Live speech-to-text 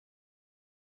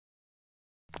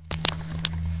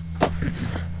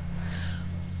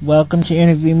Welcome to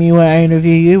Interview Me Where I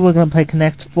Interview You. We're going to play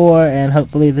Connect 4, and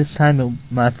hopefully this time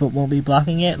my foot won't be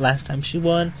blocking it. Last time she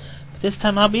won, but this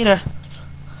time I'll beat her.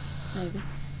 Maybe.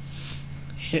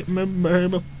 Hit me,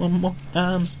 baby, one more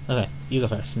time. Okay, you go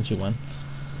first since you won.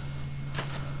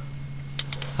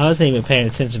 I wasn't even paying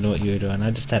attention to what you were doing.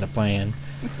 I just had a plan.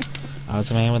 I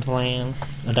was a man with a plan.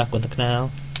 A duck with a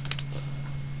canal.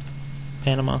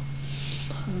 Panama.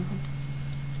 Mm-hmm.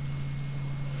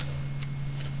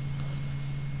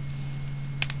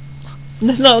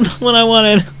 That's not what I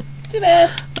wanted. Too bad.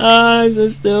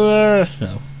 Just do her.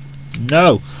 No.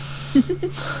 No.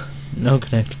 No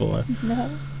Connect 4.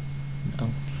 No. No.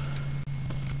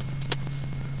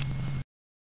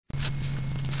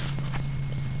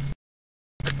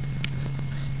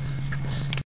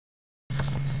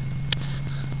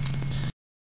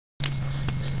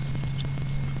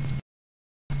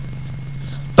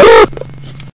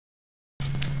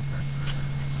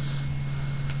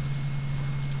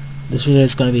 This video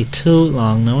is going to be too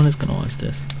long. No one is going to watch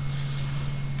this.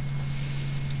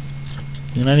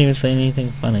 You're not even saying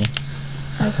anything funny.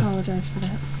 I apologize for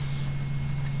that.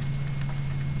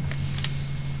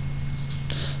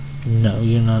 No,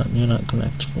 you're not. You're not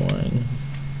Connect 4ing.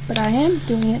 But I am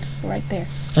doing it right there.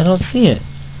 I don't see it.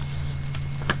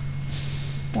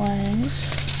 One.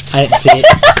 I didn't see it.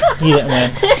 You didn't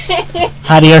win.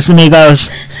 Adios, amigos.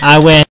 I win.